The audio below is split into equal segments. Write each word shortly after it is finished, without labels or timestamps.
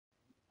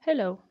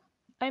Hello,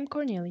 I'm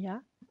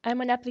Cornelia.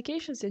 I'm an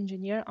applications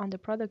engineer on the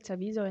products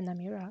Avizo and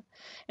Amira,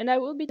 and I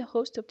will be the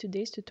host of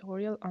today's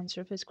tutorial on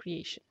surface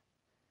creation.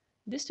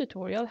 This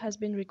tutorial has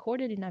been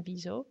recorded in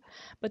Avizo,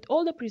 but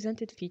all the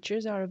presented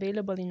features are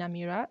available in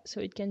Amira,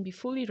 so it can be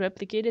fully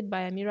replicated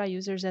by Amira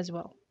users as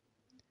well.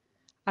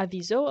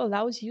 Avizo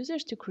allows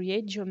users to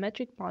create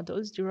geometric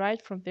models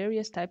derived from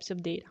various types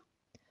of data.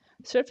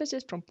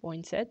 Surfaces from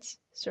point sets,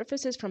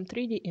 surfaces from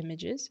 3D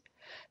images,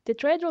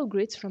 tetrahedral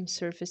grids from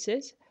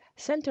surfaces,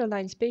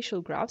 centerline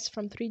spatial graphs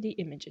from 3D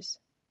images.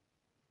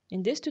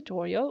 In this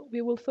tutorial,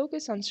 we will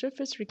focus on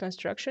surface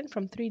reconstruction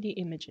from 3D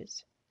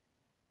images.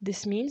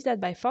 This means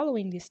that by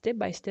following this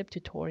step-by-step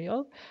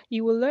tutorial,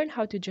 you will learn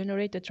how to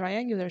generate a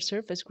triangular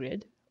surface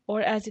grid,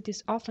 or as it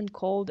is often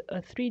called,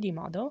 a 3D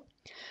model,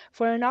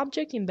 for an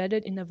object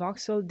embedded in a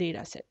voxel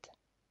dataset.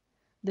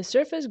 The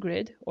surface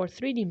grid, or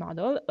 3D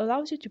model,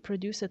 allows you to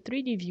produce a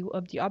 3D view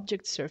of the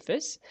object's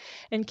surface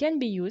and can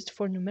be used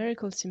for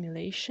numerical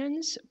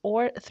simulations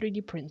or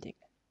 3D printing.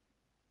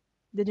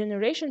 The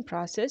generation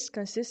process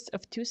consists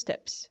of two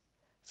steps.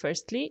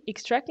 Firstly,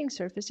 extracting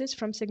surfaces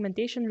from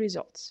segmentation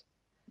results.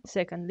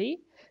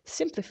 Secondly,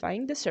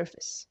 simplifying the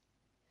surface.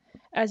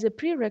 As a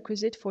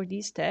prerequisite for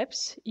these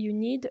steps, you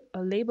need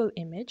a label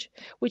image,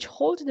 which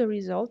holds the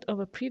result of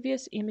a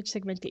previous image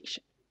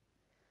segmentation.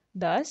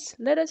 Thus,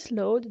 let us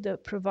load the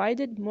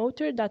provided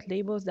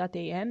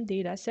motor.labels.am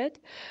dataset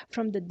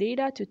from the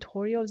Data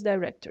Tutorials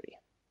directory.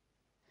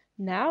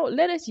 Now,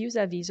 let us use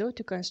Avizo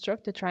to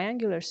construct a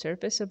triangular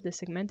surface of the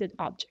segmented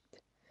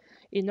object.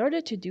 In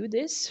order to do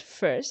this,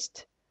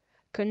 first,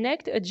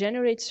 connect a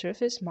Generate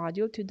Surface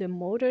module to the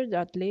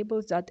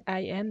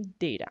motor.labels.am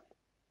data.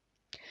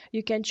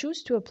 You can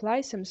choose to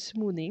apply some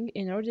smoothing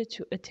in order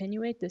to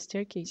attenuate the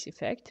staircase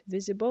effect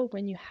visible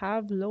when you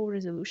have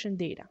low-resolution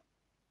data.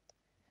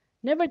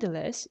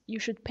 Nevertheless, you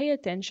should pay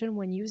attention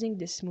when using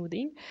this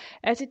smoothing,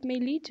 as it may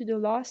lead to the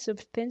loss of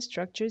thin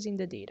structures in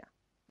the data.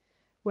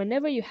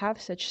 Whenever you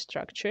have such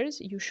structures,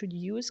 you should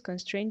use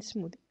constrained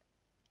smoothing.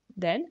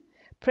 Then,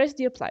 press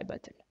the Apply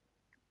button.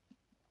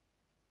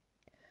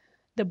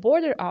 The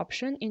border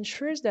option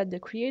ensures that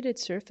the created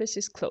surface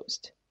is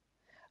closed.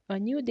 A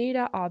new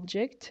data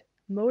object,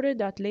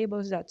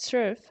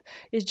 motor.labels.surf,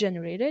 is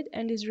generated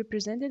and is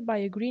represented by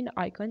a green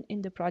icon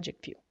in the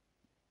project view.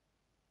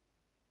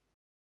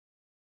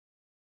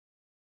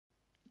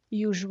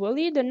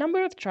 Usually, the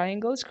number of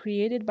triangles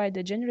created by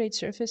the Generate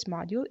Surface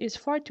module is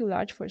far too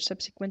large for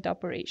subsequent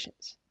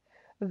operations.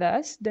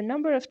 Thus, the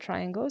number of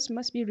triangles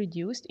must be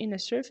reduced in a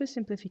surface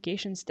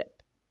simplification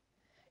step.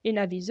 In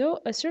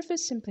Avizo, a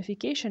surface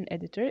simplification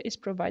editor is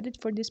provided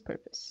for this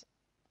purpose.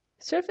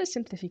 Surface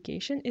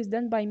simplification is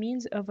done by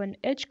means of an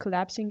edge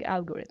collapsing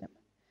algorithm.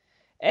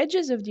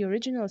 Edges of the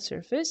original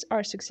surface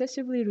are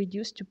successively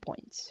reduced to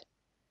points.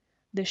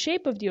 The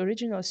shape of the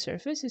original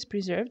surface is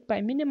preserved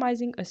by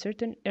minimizing a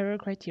certain error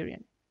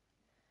criterion.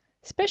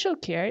 Special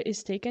care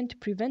is taken to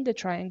prevent the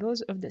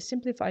triangles of the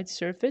simplified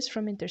surface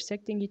from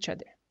intersecting each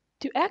other.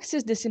 To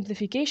access the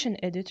simplification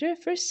editor,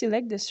 first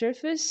select the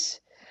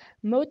surface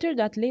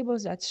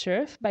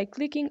motor.labels.surf by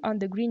clicking on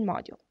the green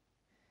module.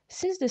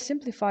 Since the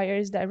simplifier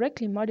is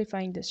directly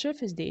modifying the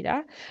surface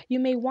data, you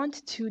may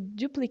want to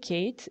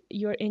duplicate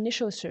your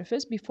initial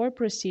surface before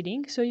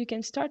proceeding, so you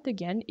can start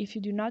again if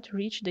you do not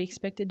reach the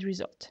expected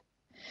result.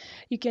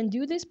 You can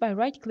do this by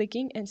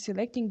right-clicking and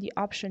selecting the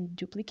option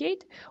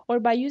Duplicate,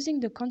 or by using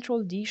the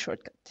Ctrl-D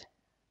shortcut.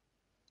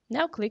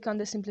 Now click on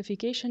the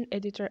Simplification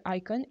Editor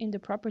icon in the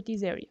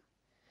Properties area.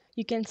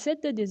 You can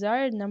set the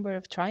desired number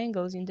of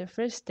triangles in the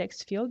first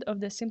text field of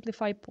the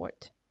Simplify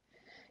port.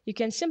 You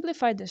can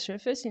simplify the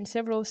surface in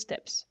several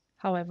steps.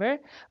 However,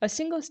 a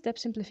single-step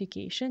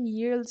simplification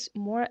yields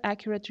more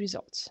accurate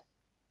results.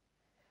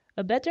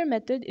 A better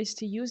method is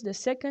to use the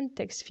second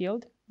text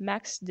field,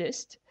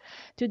 maxDist,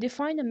 to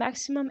define a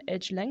maximum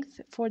edge length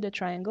for the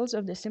triangles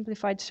of the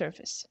simplified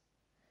surface.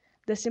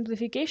 The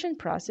simplification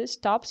process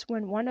stops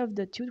when one of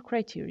the two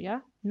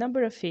criteria,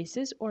 number of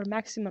faces or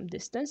maximum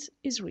distance,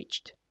 is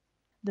reached.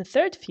 The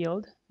third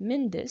field,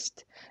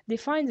 minDist,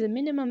 defines a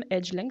minimum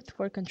edge length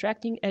for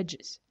contracting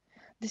edges.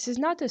 This is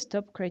not a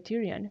stop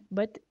criterion,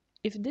 but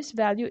if this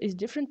value is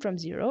different from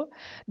 0,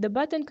 the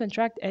button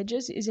Contract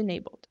Edges is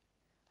enabled.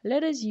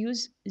 Let us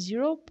use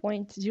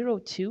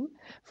 0.02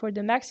 for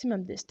the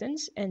maximum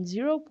distance and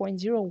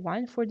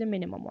 0.01 for the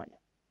minimum one.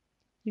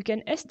 You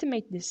can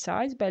estimate this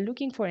size by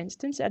looking, for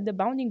instance, at the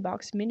bounding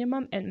box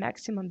minimum and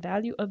maximum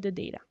value of the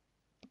data.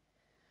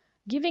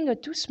 Giving a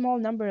too small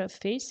number of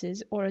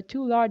faces or a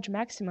too large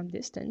maximum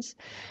distance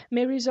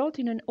may result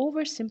in an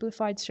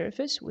oversimplified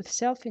surface with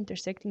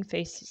self-intersecting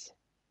faces.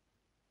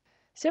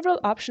 Several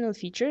optional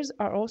features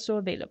are also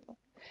available.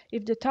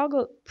 If the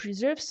toggle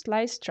Preserve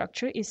Slice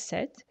Structure is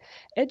set,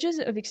 edges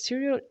of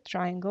exterior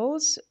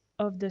triangles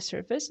of the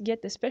surface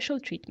get a special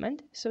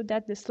treatment so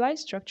that the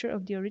slice structure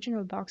of the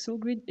original voxel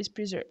grid is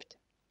preserved.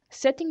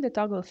 Setting the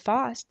toggle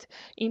Fast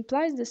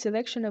implies the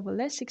selection of a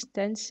less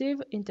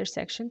extensive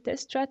intersection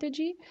test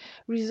strategy,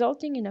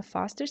 resulting in a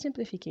faster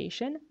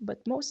simplification,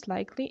 but most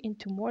likely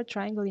into more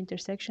triangle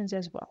intersections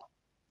as well.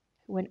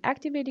 When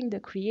activating the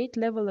Create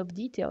Level of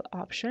Detail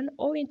option,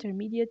 all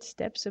intermediate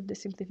steps of the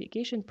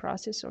simplification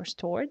process are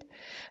stored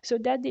so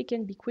that they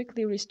can be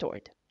quickly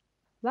restored.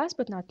 Last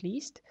but not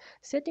least,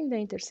 setting the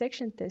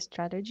intersection test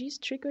strategies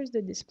triggers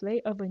the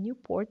display of a new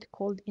port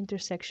called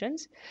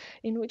Intersections,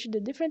 in which the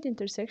different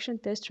intersection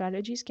test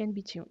strategies can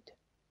be tuned.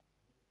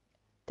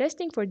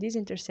 Testing for these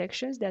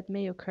intersections that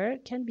may occur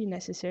can be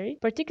necessary,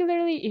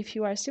 particularly if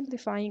you are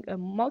simplifying a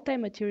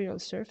multi-material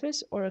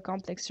surface or a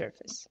complex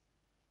surface.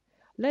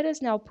 Let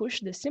us now push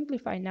the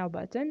Simplify Now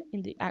button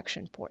in the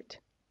Action port.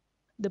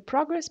 The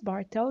progress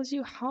bar tells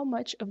you how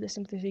much of the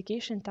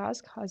simplification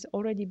task has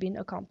already been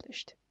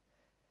accomplished.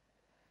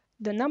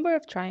 The number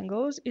of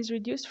triangles is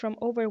reduced from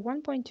over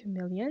 1.2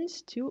 million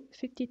to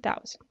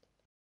 50,000.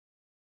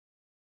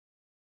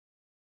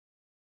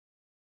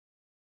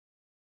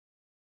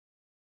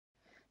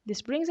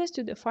 This brings us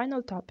to the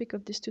final topic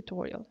of this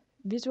tutorial,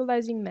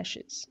 visualizing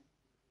meshes.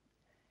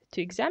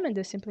 To examine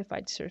the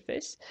simplified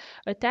surface,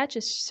 attach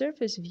a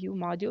surface view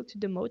module to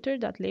the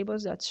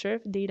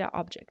motor.labels.surf data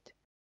object.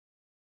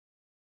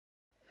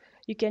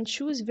 You can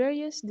choose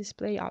various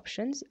display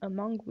options,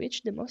 among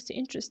which the most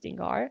interesting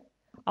are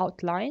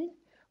Outline,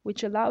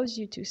 which allows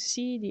you to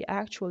see the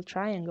actual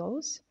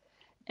triangles,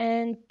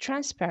 and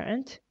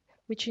Transparent,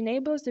 which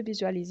enables the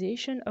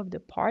visualization of the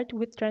part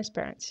with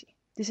transparency.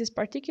 This is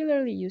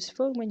particularly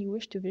useful when you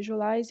wish to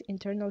visualize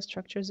internal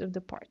structures of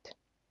the part.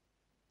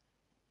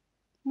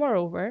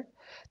 Moreover,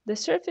 the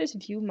Surface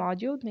View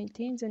module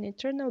maintains an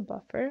internal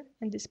buffer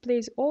and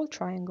displays all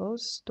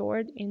triangles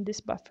stored in this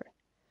buffer.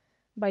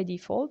 By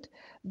default,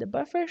 the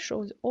buffer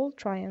shows all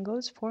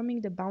triangles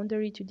forming the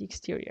boundary to the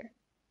exterior.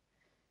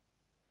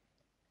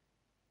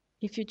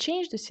 If you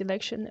change the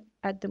selection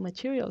at the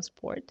Materials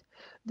port,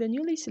 the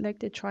newly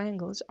selected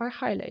triangles are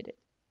highlighted.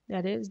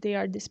 That is, they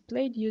are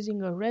displayed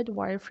using a red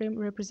wireframe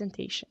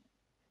representation.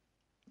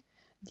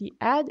 The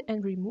Add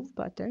and Remove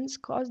buttons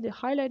cause the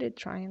highlighted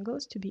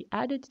triangles to be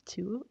added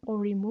to or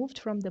removed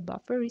from the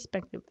buffer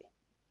respectively.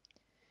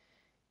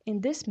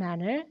 In this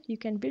manner, you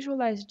can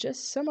visualize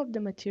just some of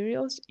the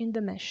materials in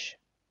the mesh.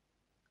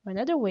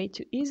 Another way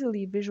to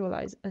easily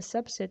visualize a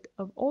subset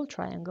of all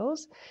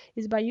triangles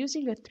is by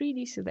using a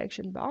 3D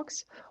selection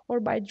box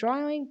or by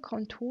drawing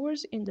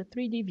contours in the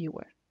 3D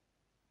viewer.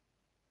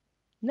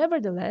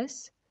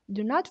 Nevertheless,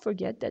 do not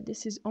forget that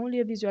this is only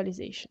a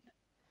visualization.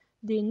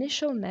 The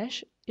initial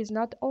mesh is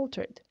not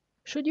altered.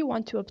 Should you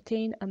want to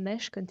obtain a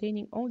mesh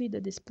containing only the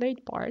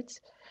displayed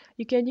parts,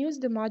 you can use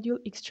the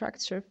module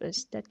Extract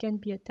Surface that can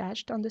be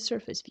attached on the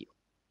Surface View.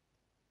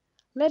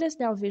 Let us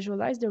now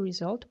visualize the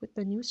result with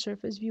the new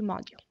Surface View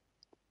module.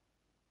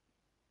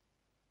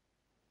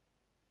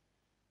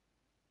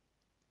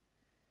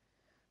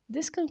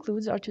 This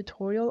concludes our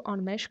tutorial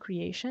on mesh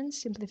creation,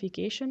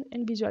 simplification,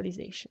 and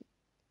visualization.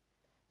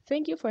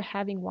 Thank you for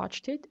having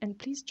watched it, and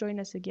please join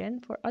us again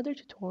for other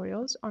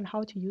tutorials on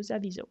how to use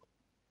Avizo.